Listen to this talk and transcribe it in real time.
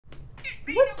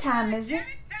What time is it?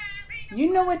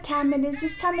 You know what time it is.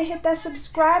 It's time to hit that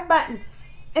subscribe button.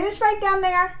 And it's right down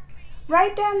there.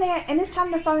 Right down there. And it's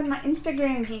time to follow my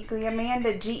Instagram, Geekly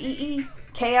Amanda,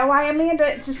 Geekly Amanda.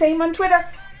 It's the same on Twitter.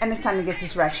 And it's time to get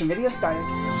this reaction video started.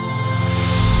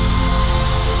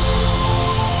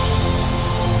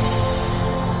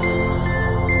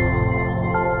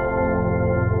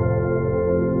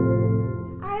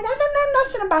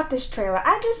 About this trailer.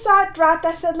 I just saw it dropped.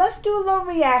 I said, let's do a little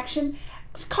reaction.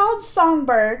 It's called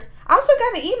Songbird. I also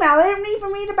got an email. I didn't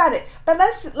even read about it. But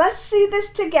let's see this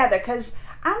together because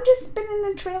I'm just been in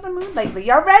the trailer mood lately.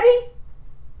 Y'all ready?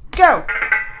 Go.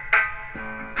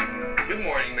 Good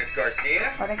morning, Miss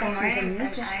Garcia. Oh, they got some good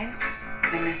music. Sunshine.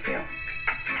 I miss you.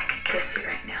 I could kiss you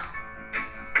right now.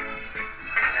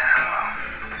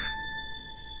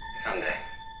 Someday.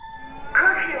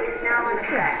 Curfew is now in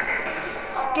effect.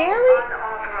 Scary?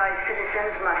 Unauthorized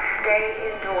citizens must stay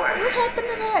indoors. What happened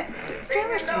to that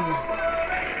Ferris wheel?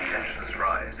 Tensions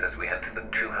rise as we head to the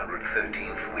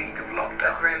 213th week of A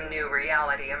lockdown. grim new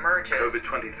reality emerges.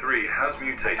 COVID-23 has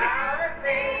mutated.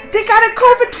 They got a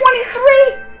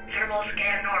COVID-23? Thermal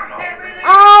scan normal.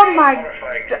 Oh my.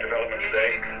 Development New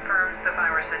data confirms the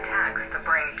virus attacks the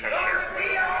brain tissue.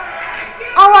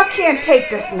 Oh, I can't take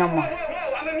this no more.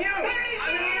 I'm immune.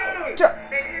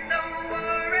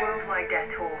 Worldwide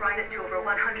death toll rises to over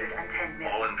 110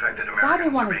 million. All infected Why do they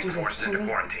Americans want are to do being this forced to into me?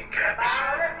 quarantine camps.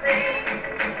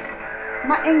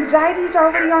 My anxiety's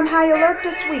already on high alert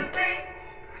this week.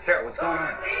 Sarah, what's going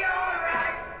on?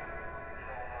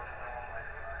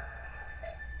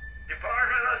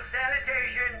 Department of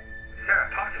Sanitation.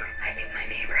 Sarah, talk to me. I think my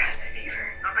neighbor has a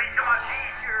fever. It'll be so much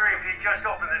easier if you just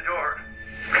open the door.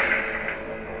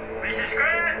 Mrs.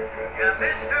 Grant, you have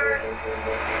visitors.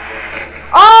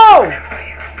 Oh!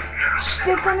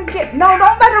 They're gonna get. No,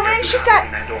 don't let her in. She got.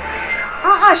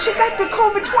 She got the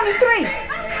COVID-23.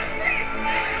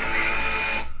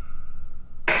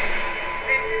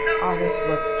 Oh, this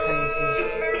looks crazy.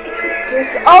 This.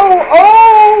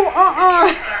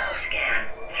 Scan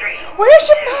 3. Where's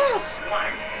your mask?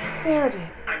 1. There it is.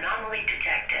 Anomaly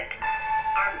detected.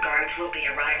 Armed guards will be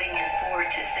arriving in 4 to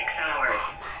 6 hours.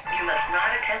 You must not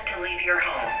attempt to leave your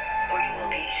home, or you will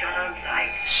be shot on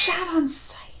sight. Shot on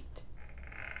sight.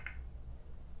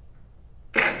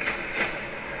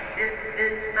 This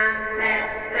is my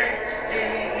message to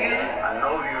you. I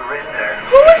know you're in there.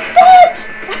 Who is that?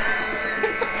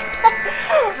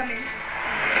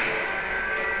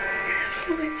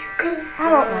 To let you go. I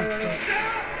don't like this.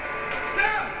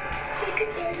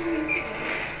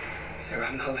 Sarah,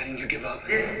 I'm not letting you give up.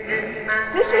 This is my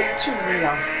This is too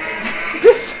real.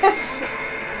 This is.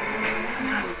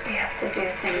 Sometimes we have to do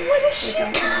things. What is she?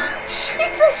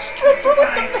 She's a stripper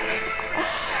with the.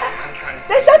 I'm trying to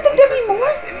Is that the Demi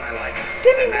Moore? in my life.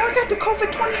 Demi Moore got the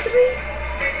COVID-23?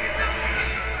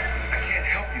 I can't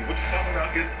help you. What you're talking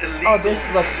about is illegal. Oh, this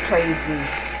looks crazy.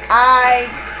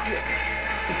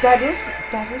 That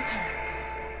is her.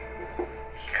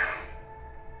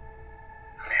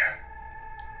 I'm here.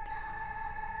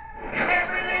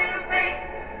 every little thing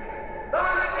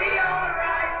gonna be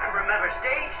alright. And remember,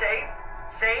 stay safe,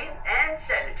 sane, and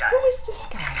sanitized. Who is this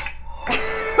guy?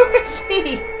 Who is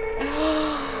he?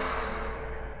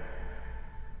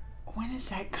 When is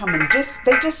that coming?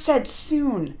 They just said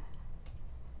soon.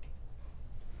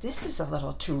 This is a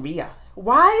little too real.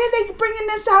 Why are they bringing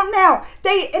this out now?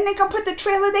 They can put the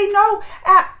trailer. They know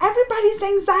everybody's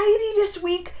anxiety this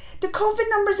week. The COVID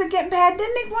numbers are getting bad. Then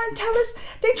they want to tell us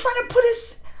they're trying to put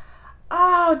us.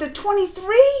 Oh, the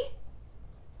 23.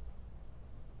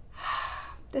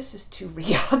 This is too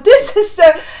real. This is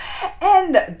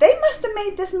and they must have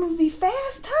made this movie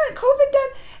fast, huh? COVID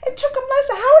done. It took them less.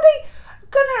 How are they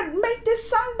gonna make this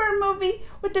Songbird movie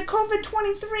with the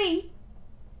COVID-23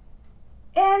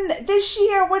 and this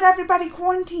year with everybody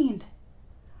quarantined?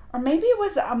 Or maybe it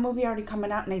was a movie already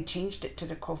coming out and they changed it to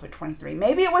the COVID-23.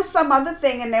 Maybe it was some other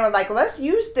thing and they were like, let's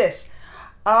use this.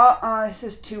 This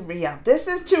is too real. This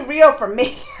is too real for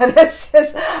me. I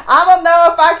don't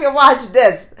know if I can watch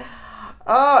this.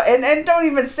 Oh, and don't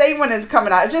even say when it's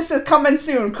coming out. It just says coming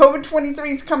soon.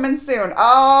 COVID-23 is coming soon.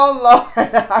 Oh,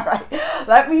 Lord. All right.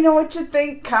 Let me know what you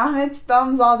think. Comments,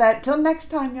 thumbs, all that. Till next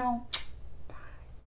time, y'all.